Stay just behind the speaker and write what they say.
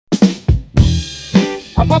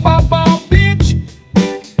Bitch.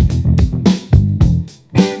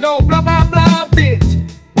 No blah blah blah, bitch.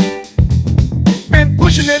 Been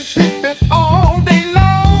pushing and pimping all day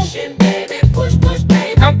long. Pushing, baby, push, push,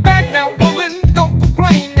 baby. I'm back now, woman, don't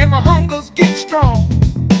complain, and my hunger's get strong.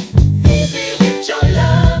 Feed me with your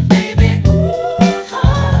love, baby.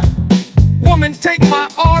 Ooh-huh. Woman, take my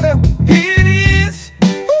order, here it is.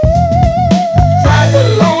 Fried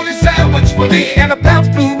bologna sandwich for me and a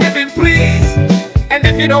Pabst blue ribbon, please. And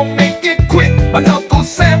if you don't make it quick, a knuckle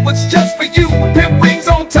sandwich just for you, pimp rings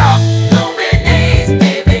on top. No mayonnaise,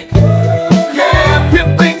 baby. Yeah,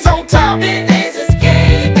 pimp rings on top. Mayonnaise is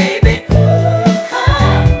gay, baby.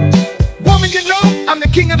 Ooh-huh. Woman, you know I'm the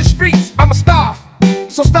king of the streets, I'm a star.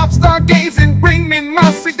 So stop stargazing, bring me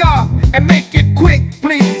my cigar, and make it quick,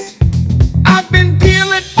 please. I've been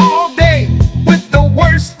dealing all day with the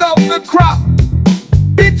worst of the crop.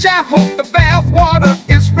 Bitch, I hope the bath water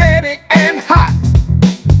is ready and hot.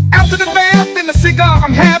 After the bath and the cigar,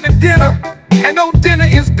 I'm having dinner. And no dinner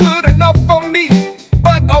is good enough for me,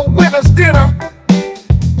 but a winter's dinner.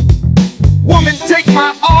 Woman, take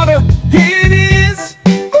my order, here it is.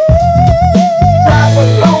 Fried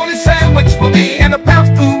bologna sandwich for me and a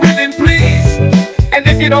Pabst blue ribbon, please. And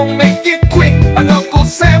if you don't make it quick, a knuckle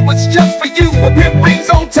sandwich just for you, with pimp rings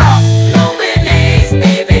on top. No mayonnaise,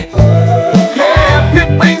 baby. Yeah,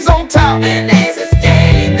 pimp rings on top. Mayonnaise is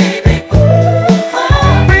gay, baby.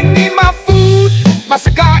 Ooh-huh. Bring me my food, my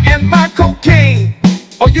cigar and my cocaine,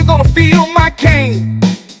 or you're gonna feel my cane.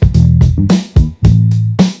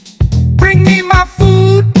 Bring me my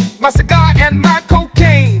food, my cigar and my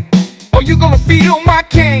cocaine, or you're gonna feel my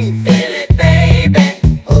cane. Feel it, baby.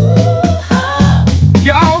 Ooh-huh.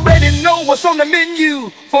 You already know what's on the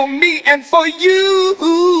menu for me and for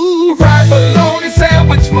you. Fried bologna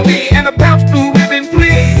sandwich for me and a Pabst blue ribbon,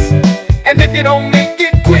 please. And if you don't make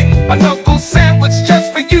it quick, a knuckle sandwich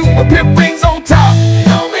just for you, a pimp rings on